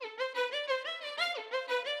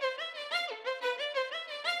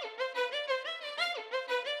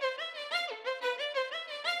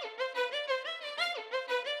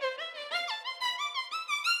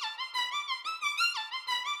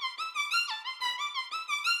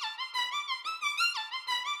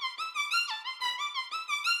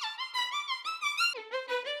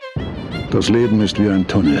Das Leben ist wie ein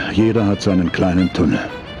Tunnel. Jeder hat seinen kleinen Tunnel.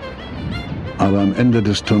 Aber am Ende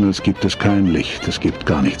des Tunnels gibt es kein Licht, es gibt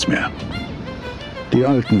gar nichts mehr. Die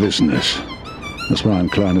Alten wissen es. Es war ein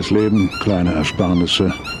kleines Leben, kleine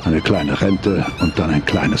Ersparnisse, eine kleine Rente und dann ein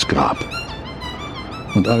kleines Grab.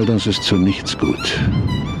 Und all das ist zu nichts gut,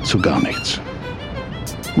 zu gar nichts.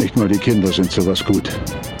 Nicht mal die Kinder sind zu was gut.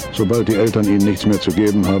 Sobald die Eltern ihnen nichts mehr zu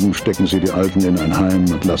geben haben, stecken sie die Alten in ein Heim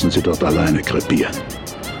und lassen sie dort alleine krepieren.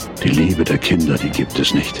 Die Liebe der Kinder, die gibt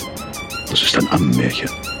es nicht. Das ist ein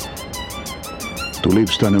Ammenmärchen. Du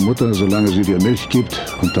liebst deine Mutter, solange sie dir Milch gibt,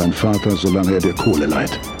 und deinen Vater, solange er dir Kohle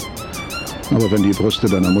leiht. Aber wenn die Brüste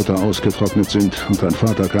deiner Mutter ausgetrocknet sind und dein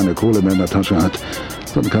Vater keine Kohle mehr in der Tasche hat,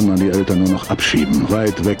 dann kann man die Eltern nur noch abschieben,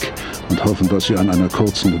 weit weg, und hoffen, dass sie an einer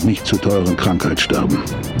kurzen und nicht zu teuren Krankheit sterben.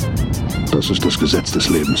 Das ist das Gesetz des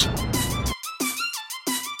Lebens.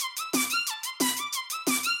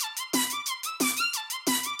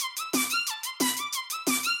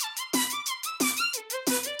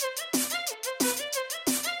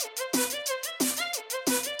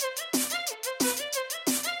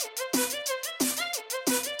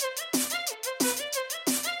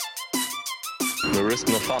 No risk,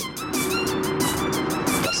 no fun.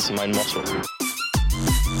 Das ist mein Motto.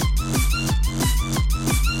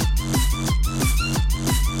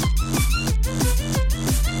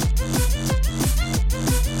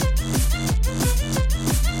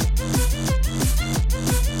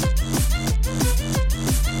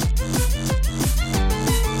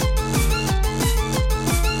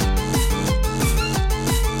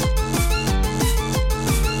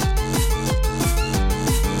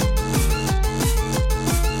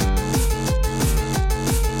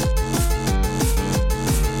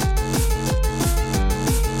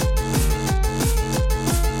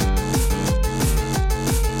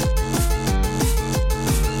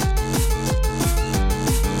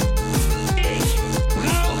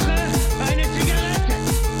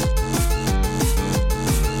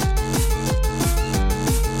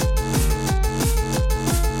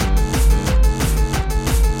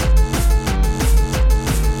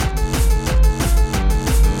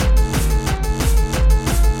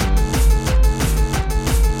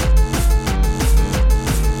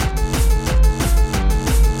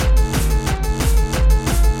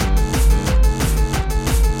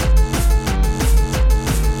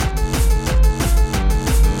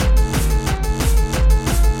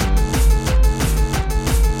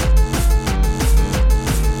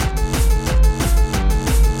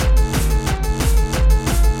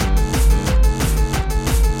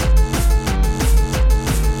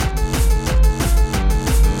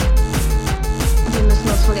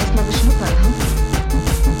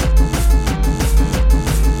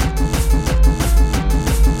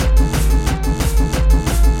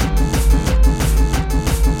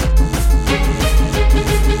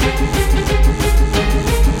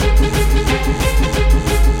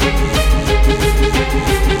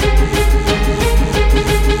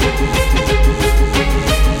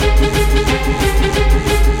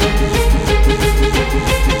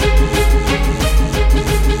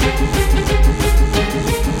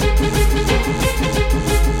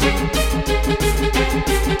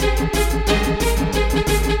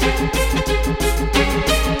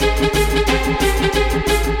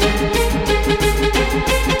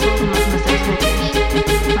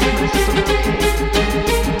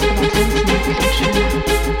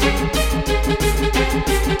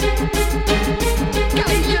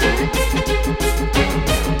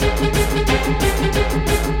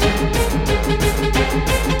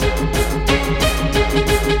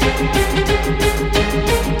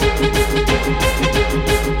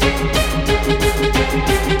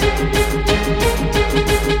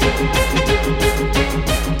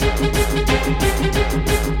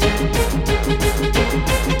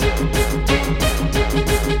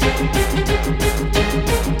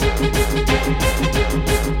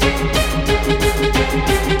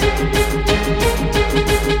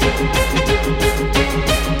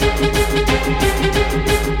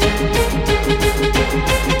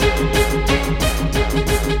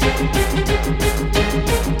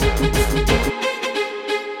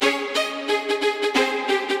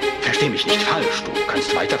 Versteh mich nicht falsch, du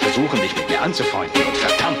kannst weiter versuchen, dich mit mir anzufreunden und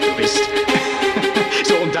verdammt, du bist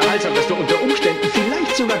so unterhaltsam, dass du unter Umständen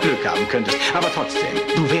vielleicht sogar Glück haben könntest. Aber trotzdem,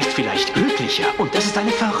 du wärst vielleicht glücklicher und das ist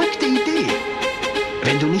eine verrückte Idee.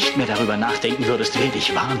 Wenn du nicht mehr darüber nachdenken würdest, wer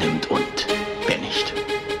dich wahrnimmt und wer nicht.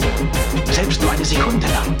 Selbst nur eine Sekunde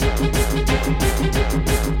lang.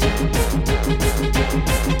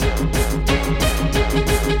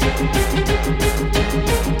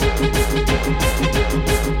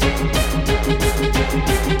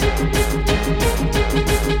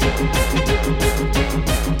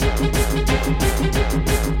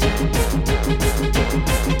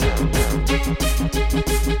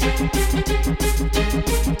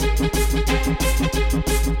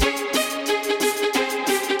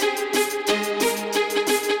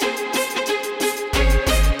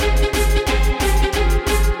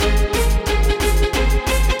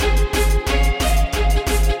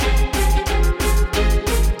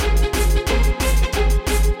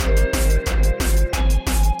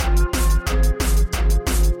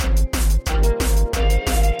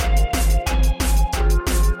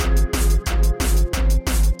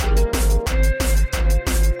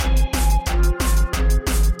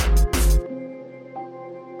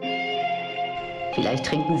 Vielleicht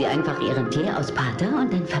trinken Sie einfach Ihren Tee aus Pater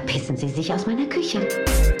und dann verpissen Sie sich aus meiner Küche.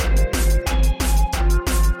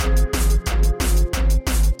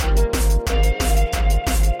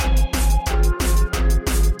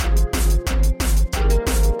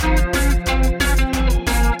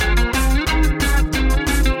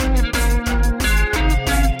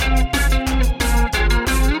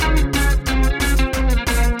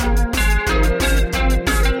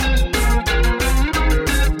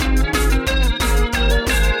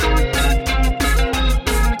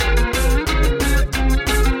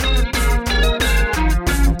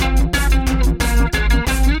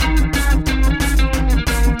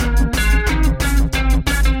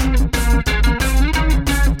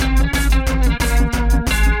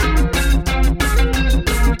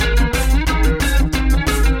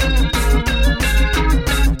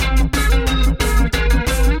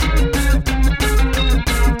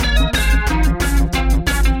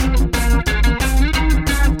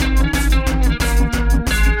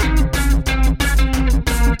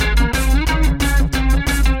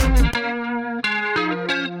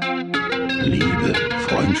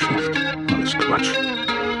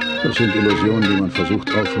 Das sind Illusionen, die man versucht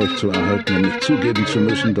aufrechtzuerhalten, um nicht zugeben zu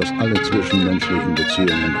müssen, dass alle zwischenmenschlichen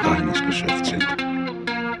Beziehungen reines Geschäft sind.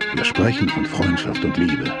 Wir sprechen von Freundschaft und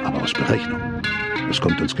Liebe, aber aus Berechnung. Es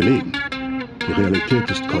kommt uns gelegen. Die Realität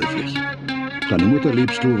ist käuflich. Deine Mutter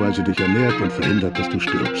liebst du, weil sie dich ernährt und verhindert, dass du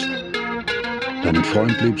stirbst. Deinen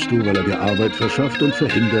Freund liebst du, weil er dir Arbeit verschafft und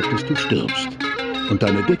verhindert, dass du stirbst. Und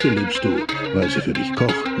deine Dicke liebst du, weil sie für dich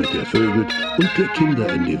kocht, mit dir vögelt und dir Kinder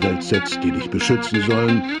in die Welt setzt, die dich beschützen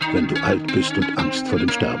sollen, wenn du alt bist und Angst vor dem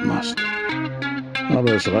Sterben hast.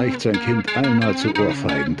 Aber es reicht, sein Kind einmal zu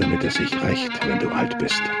ohrfeigen, damit es sich rächt, wenn du alt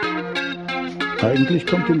bist. Eigentlich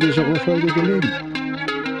kommt ihm diese Ohrfeige gelegen.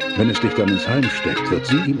 Wenn es dich dann ins Heim steckt, wird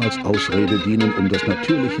sie ihm als Ausrede dienen, um das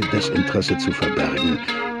natürliche Desinteresse zu verbergen,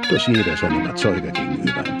 das jeder seinem Erzeuger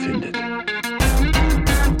gegenüber empfindet.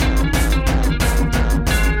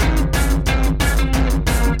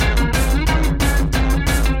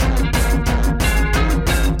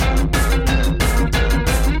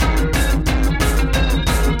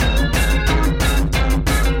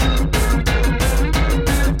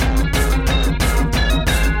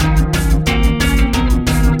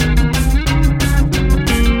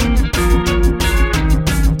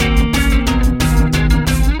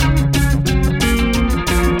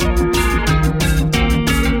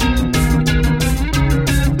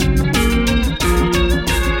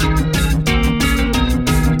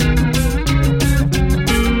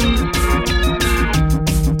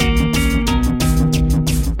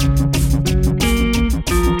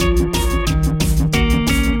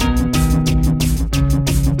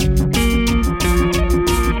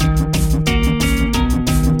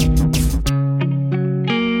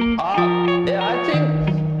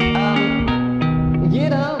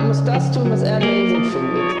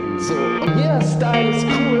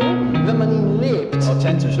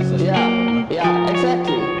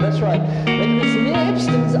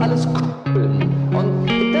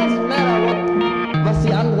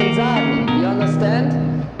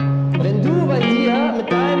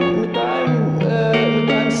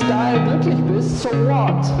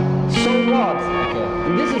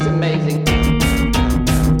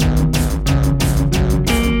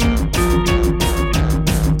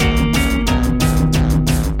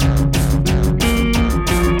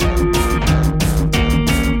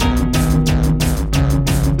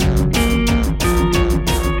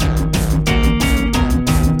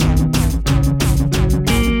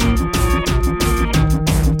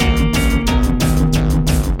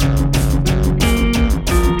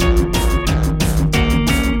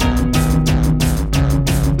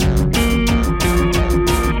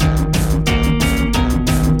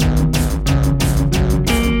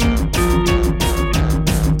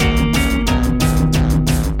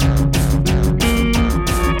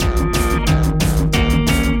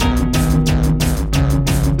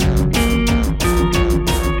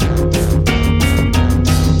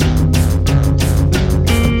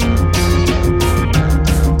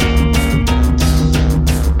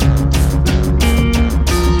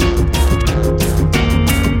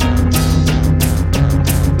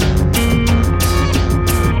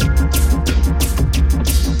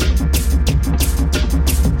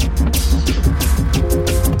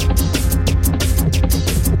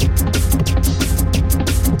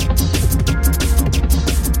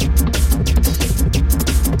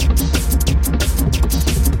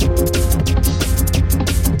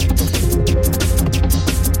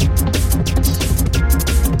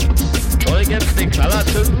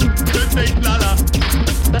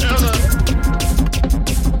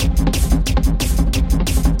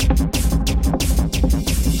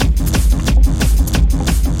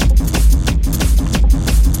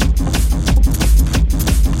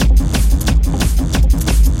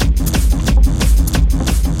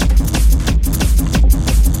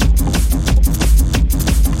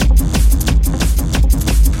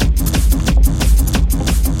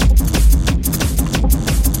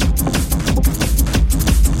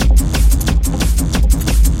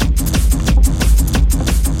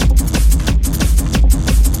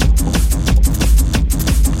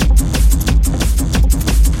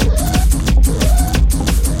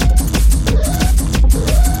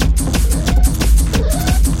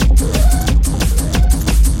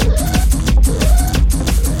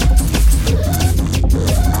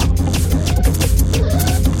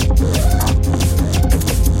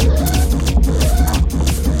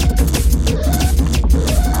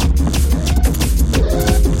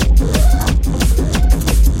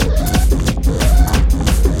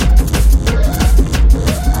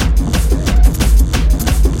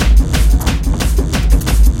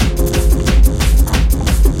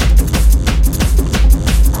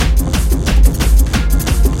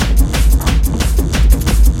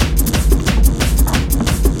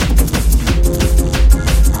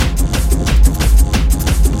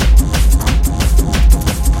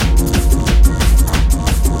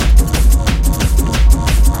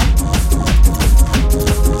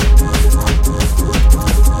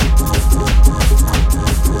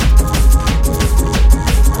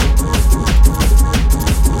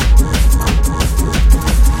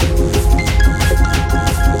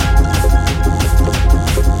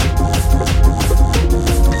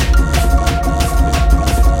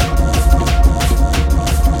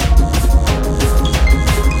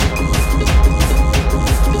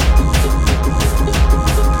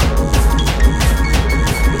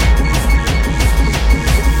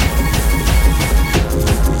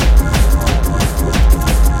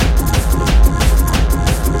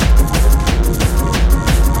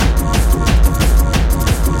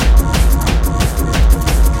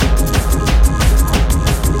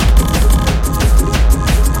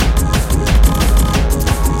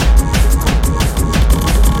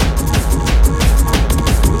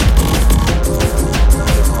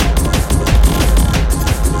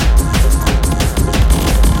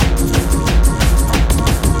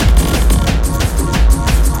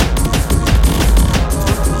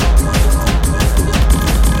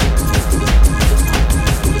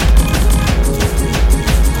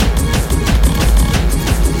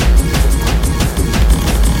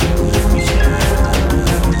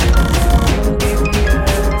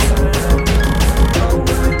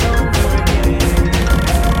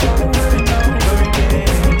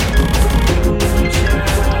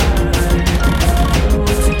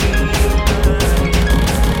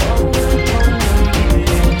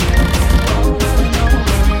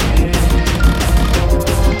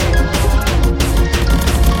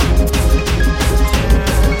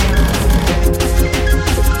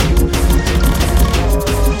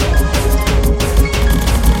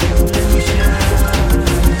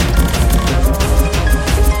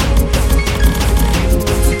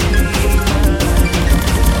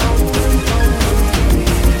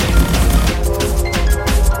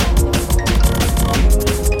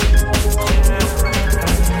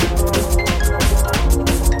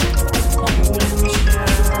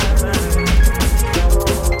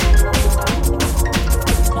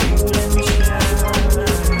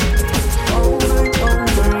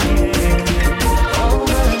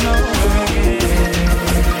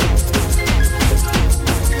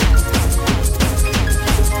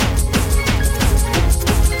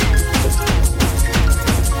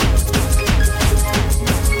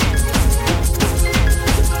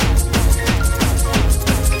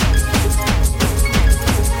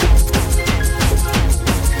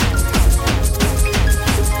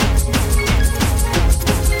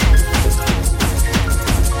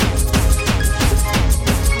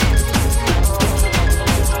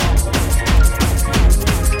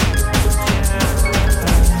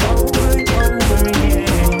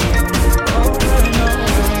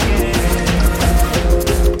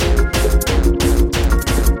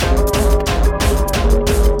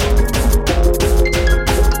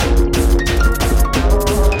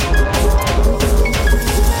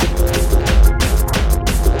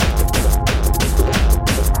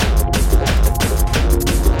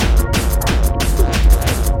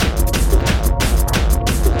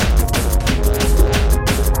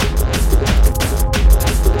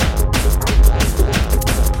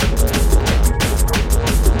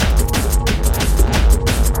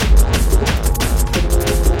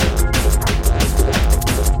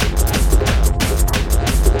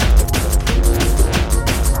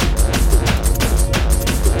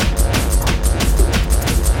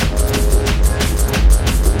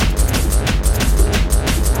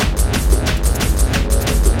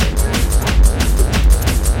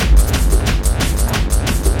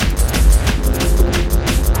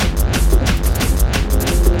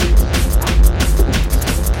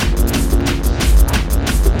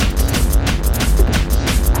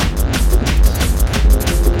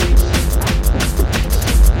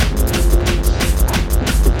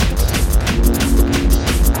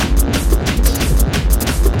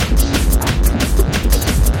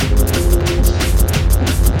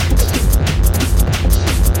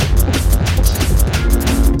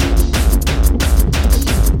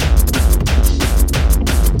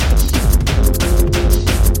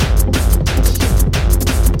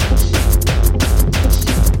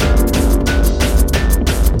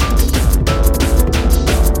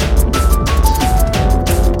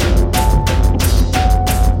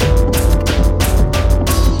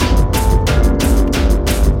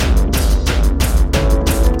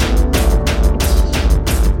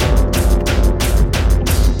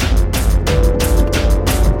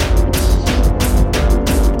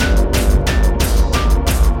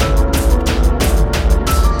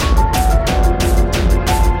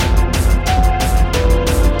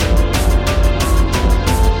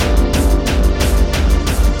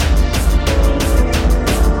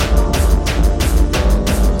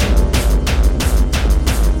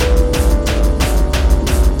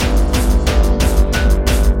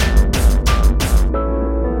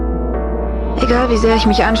 wie sehr ich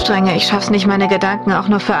mich anstrenge, ich schaff's nicht, meine Gedanken auch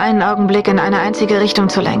nur für einen Augenblick in eine einzige Richtung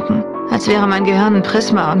zu lenken. Als wäre mein Gehirn ein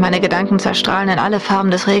Prisma und meine Gedanken zerstrahlen in alle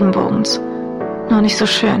Farben des Regenbogens. Nur nicht so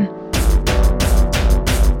schön.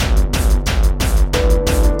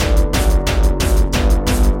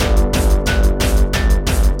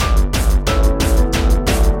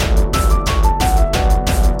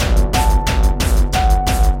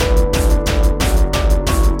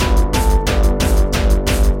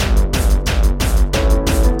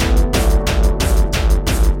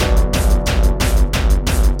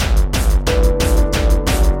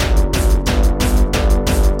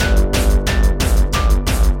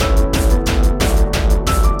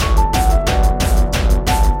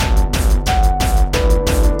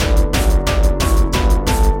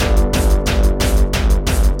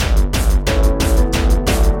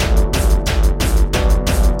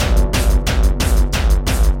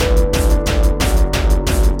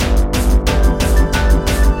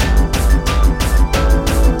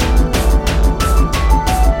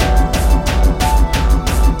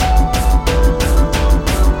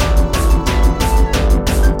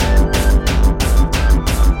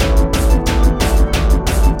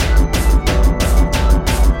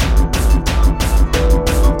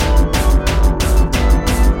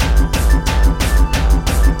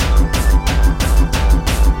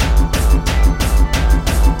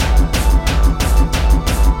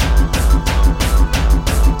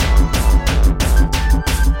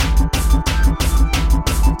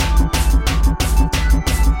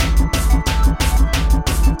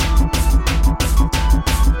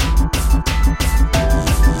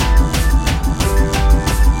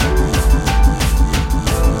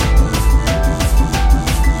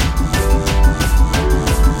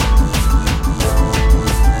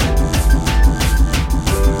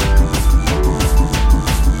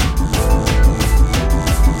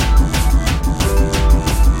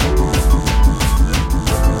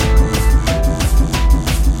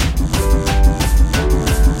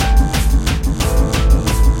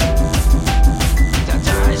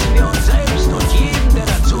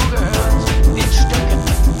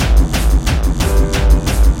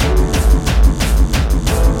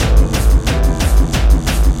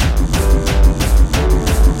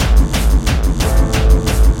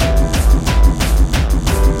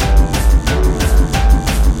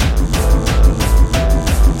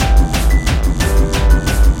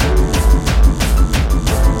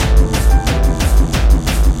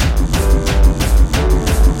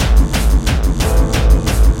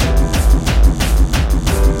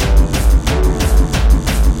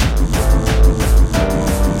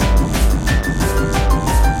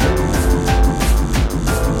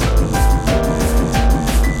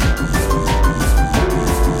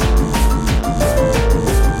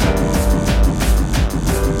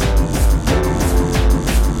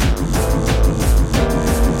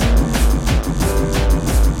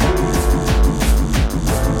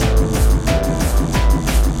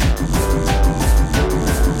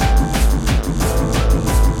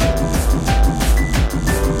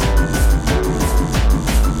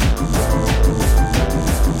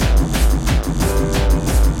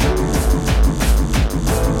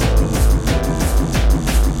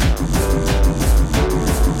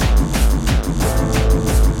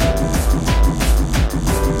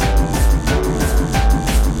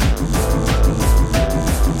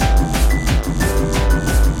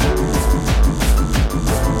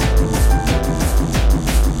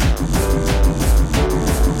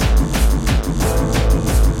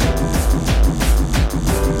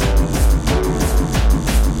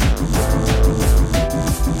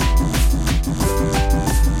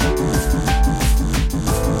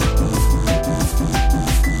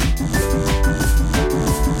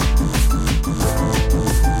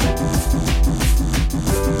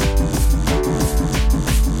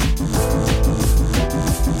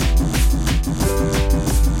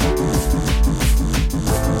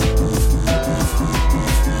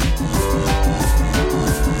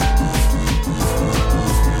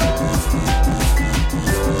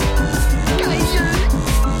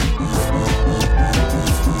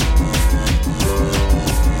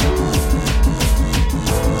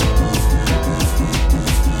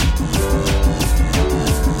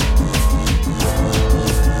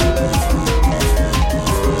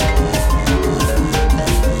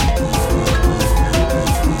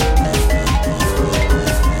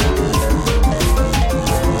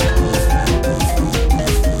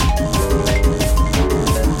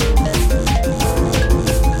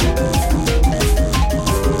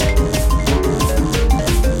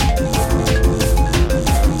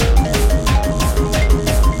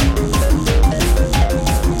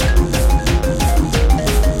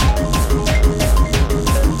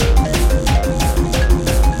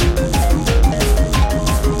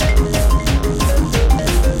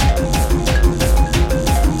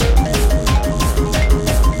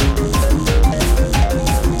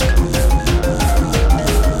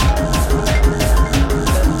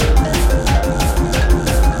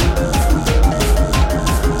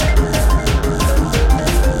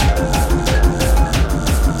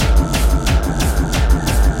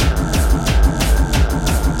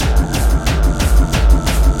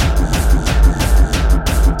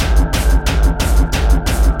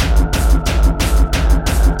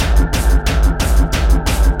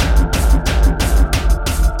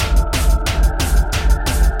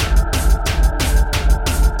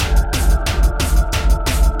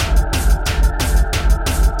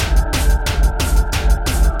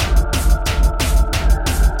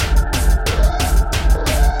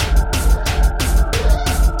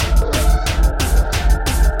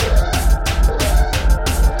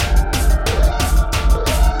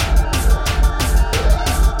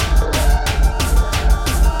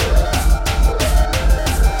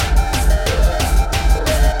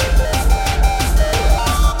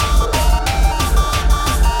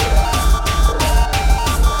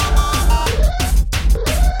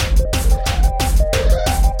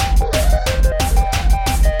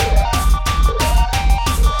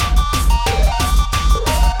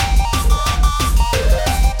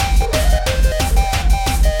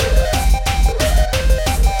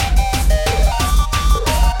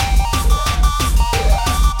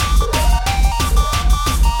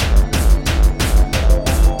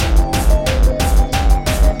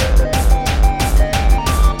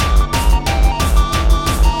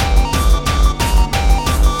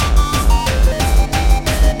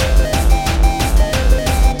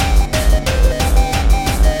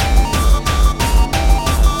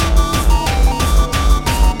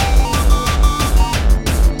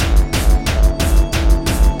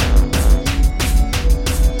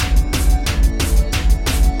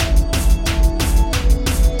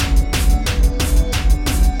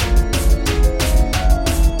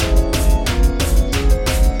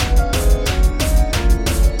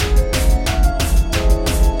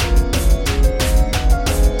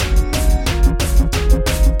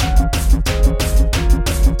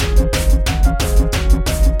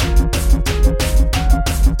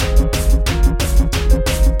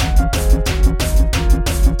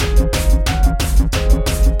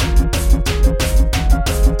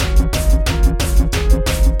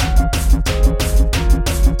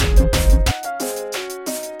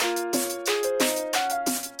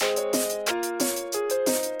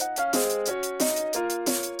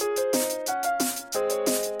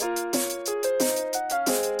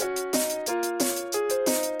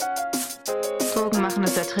 machen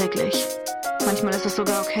ist erträglich. Manchmal ist es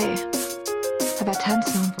sogar okay. Aber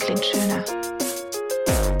tanzen klingt schöner.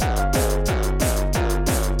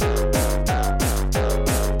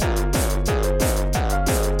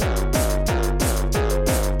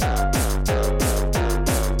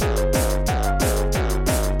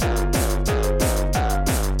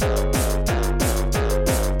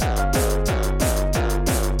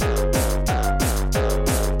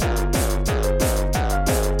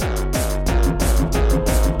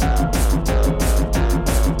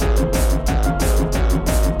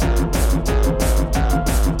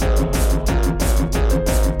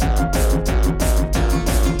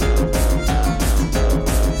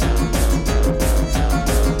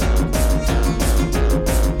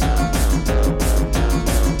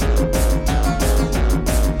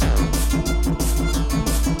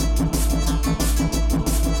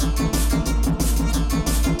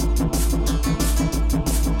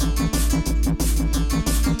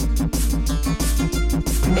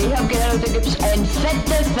 Ich hab gehört, da gibt's ein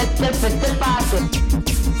fette Party.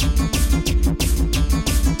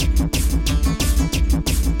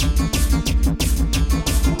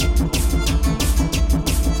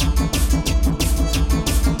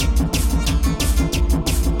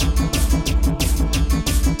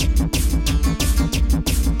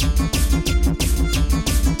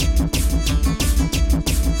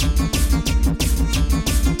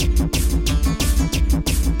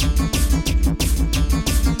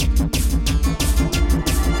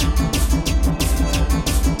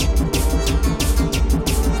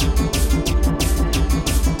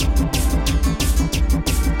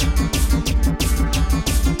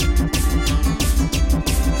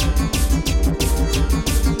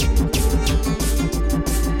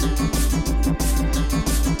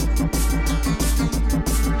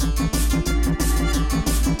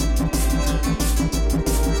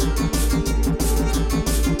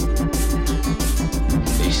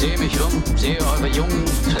 Sehe eure jungen,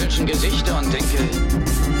 frischen Gesichter und denke,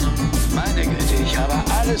 meine Güte, ich habe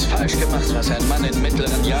alles falsch gemacht, was ein Mann in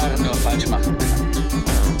mittleren Jahren nur falsch machen kann.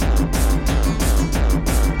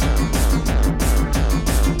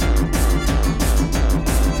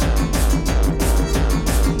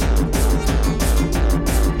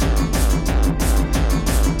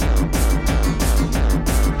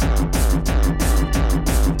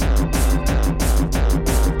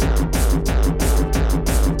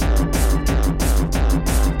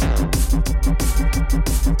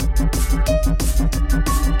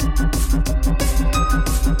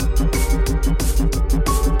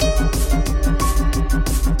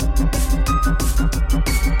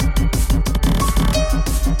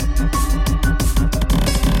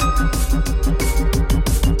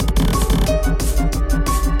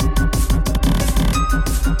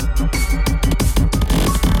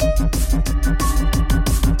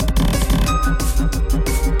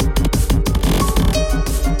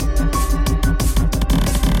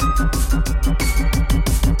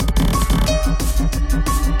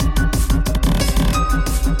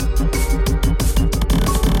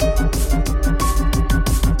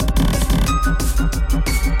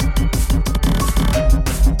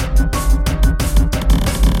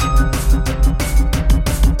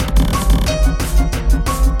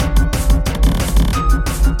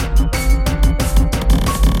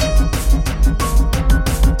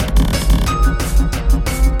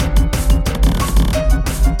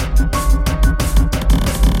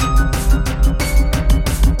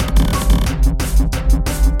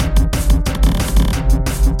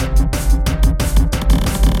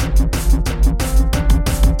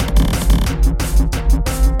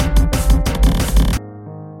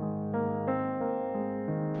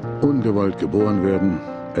 Ungewollt geboren werden,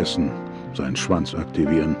 essen, seinen Schwanz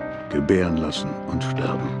aktivieren, gebären lassen und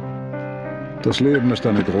sterben. Das Leben ist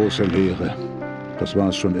eine große Leere. Das war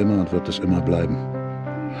es schon immer und wird es immer bleiben.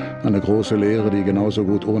 Eine große Leere, die genauso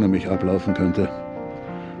gut ohne mich ablaufen könnte.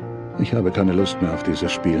 Ich habe keine Lust mehr auf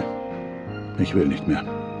dieses Spiel. Ich will nicht mehr.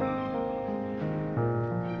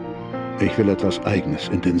 Ich will etwas Eigenes,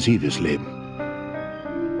 Intensives leben.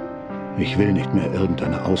 Ich will nicht mehr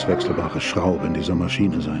irgendeine auswechselbare Schraube in dieser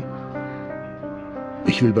Maschine sein.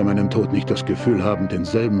 Ich will bei meinem Tod nicht das Gefühl haben,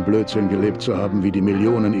 denselben Blödsinn gelebt zu haben wie die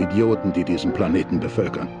Millionen Idioten, die diesen Planeten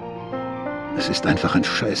bevölkern. Es ist einfach ein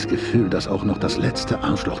Scheißgefühl, dass auch noch das letzte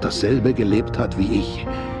Arschloch dasselbe gelebt hat wie ich.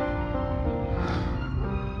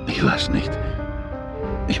 Ich weiß nicht.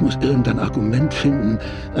 Ich muss irgendein Argument finden,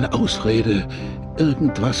 eine Ausrede,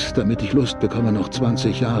 irgendwas, damit ich Lust bekomme, noch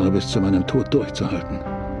 20 Jahre bis zu meinem Tod durchzuhalten.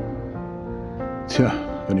 Tja,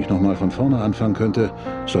 wenn ich nochmal von vorne anfangen könnte,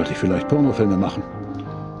 sollte ich vielleicht Pornofilme machen.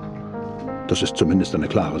 Das ist zumindest eine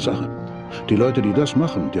klare Sache. Die Leute, die das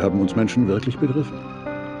machen, die haben uns Menschen wirklich begriffen.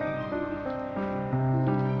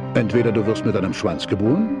 Entweder du wirst mit einem Schwanz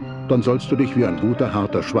geboren, dann sollst du dich wie ein guter,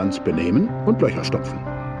 harter Schwanz benehmen und Löcher stopfen.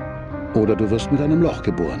 Oder du wirst mit einem Loch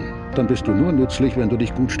geboren. Dann bist du nur nützlich, wenn du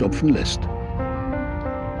dich gut stopfen lässt.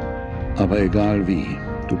 Aber egal wie,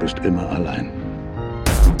 du bist immer allein.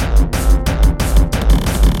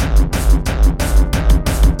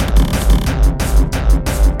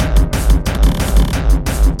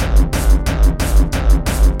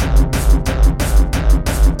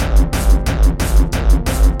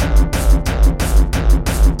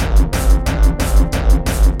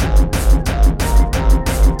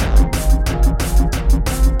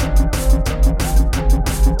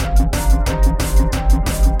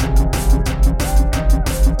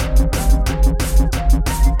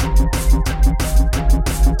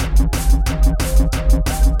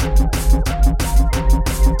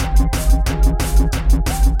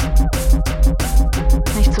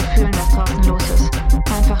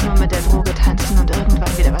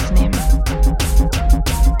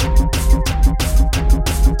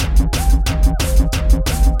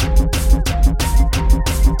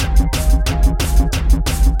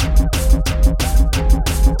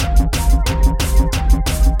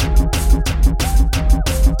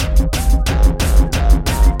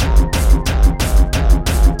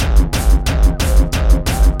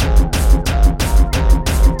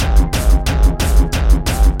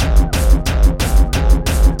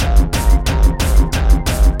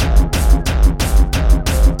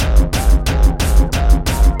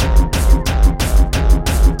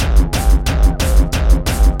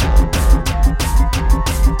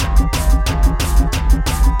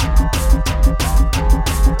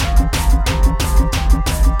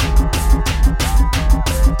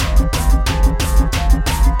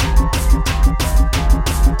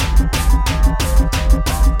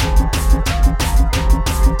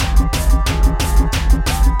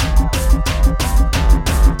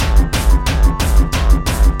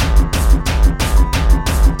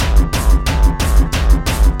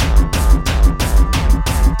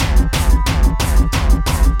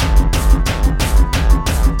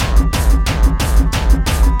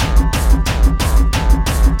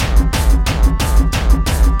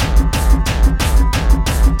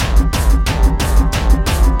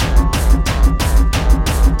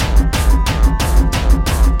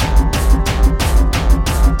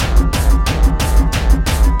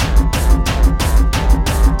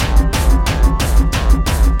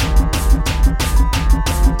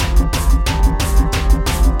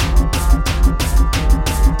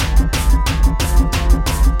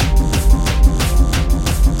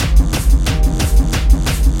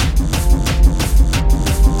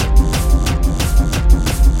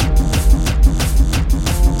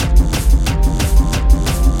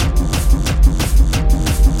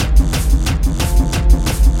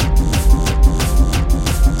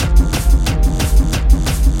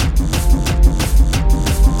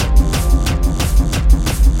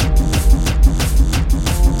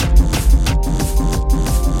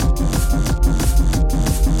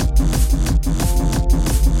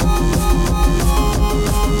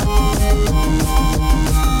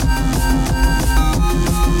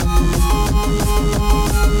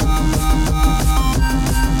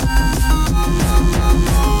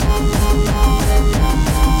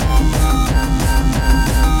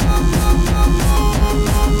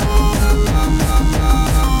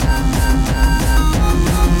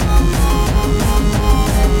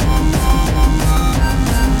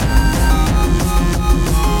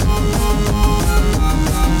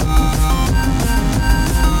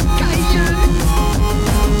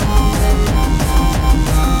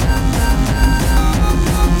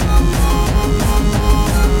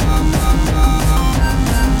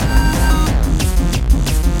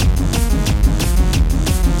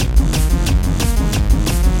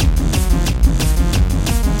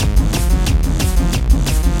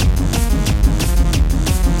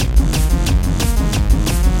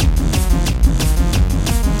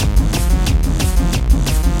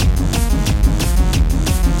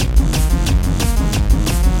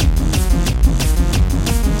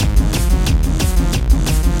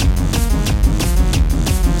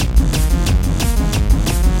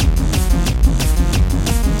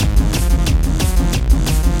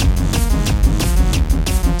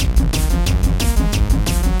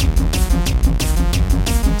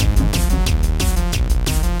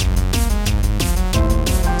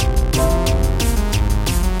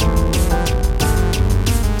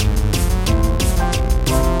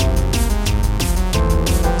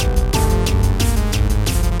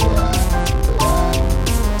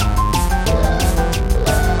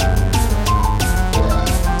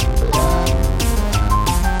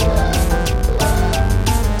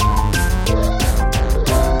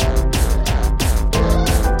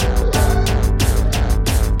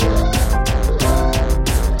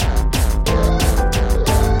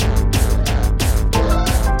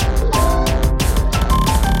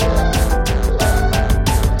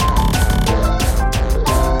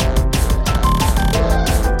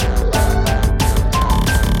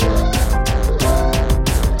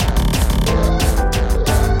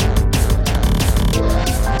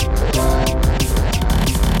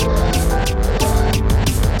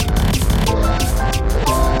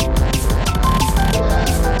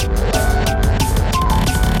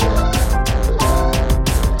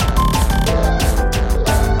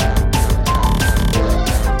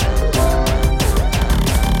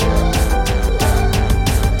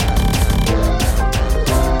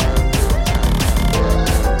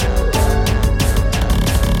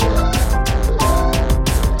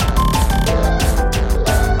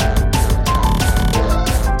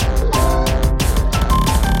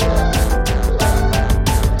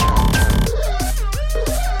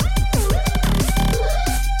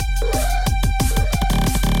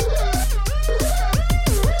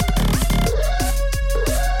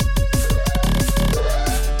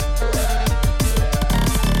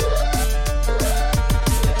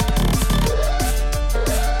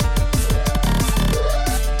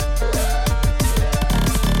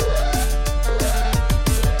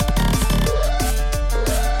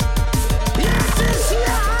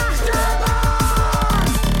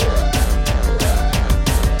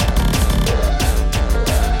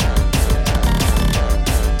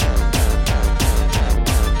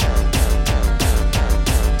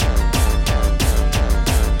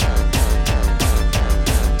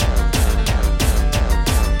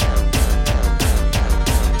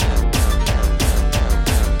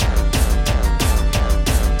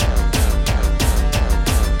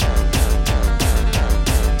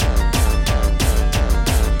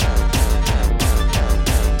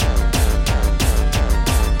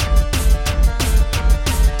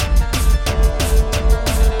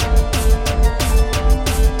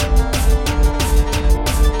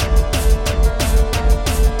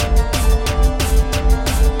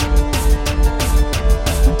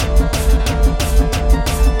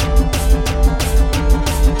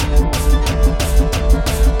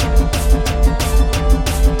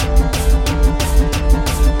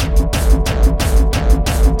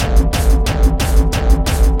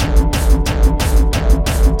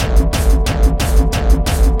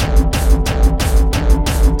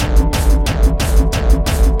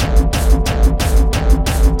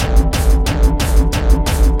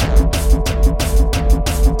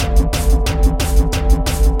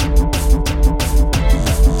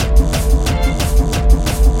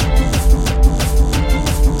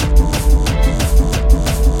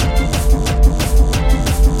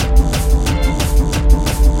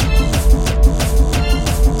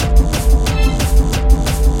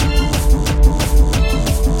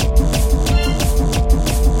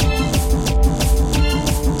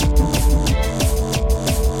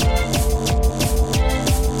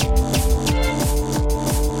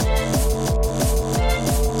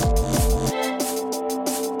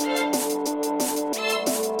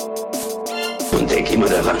 R-TEKK immer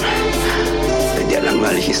daran. Wenn der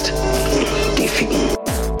langweilig ist, die ficken.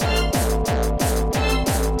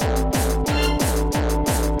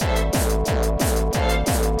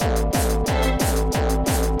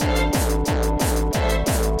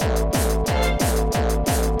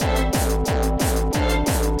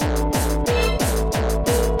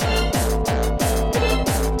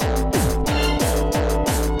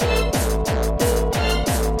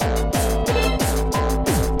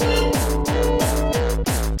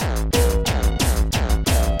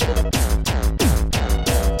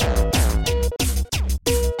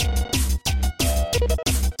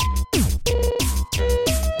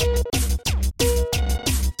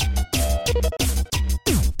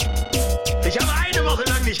 Ich habe eine Woche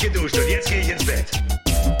lang nicht geduscht und jetzt gehe ich ins Bett.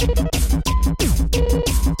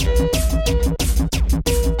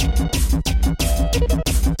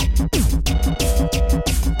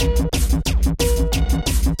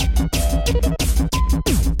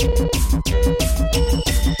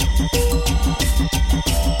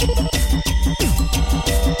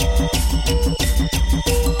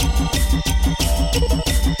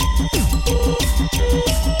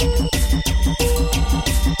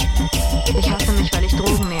 Ich hasse mich, weil ich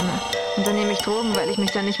Drogen nehme. Und dann nehme ich Drogen, weil ich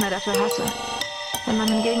mich dann nicht mehr dafür hasse. Wenn man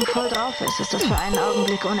hingegen voll drauf ist, ist das für einen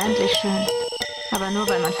Augenblick unendlich schön. Aber nur,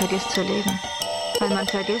 weil man vergisst zu leben. Weil man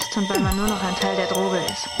vergisst und weil man nur noch ein Teil der Droge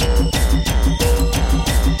ist.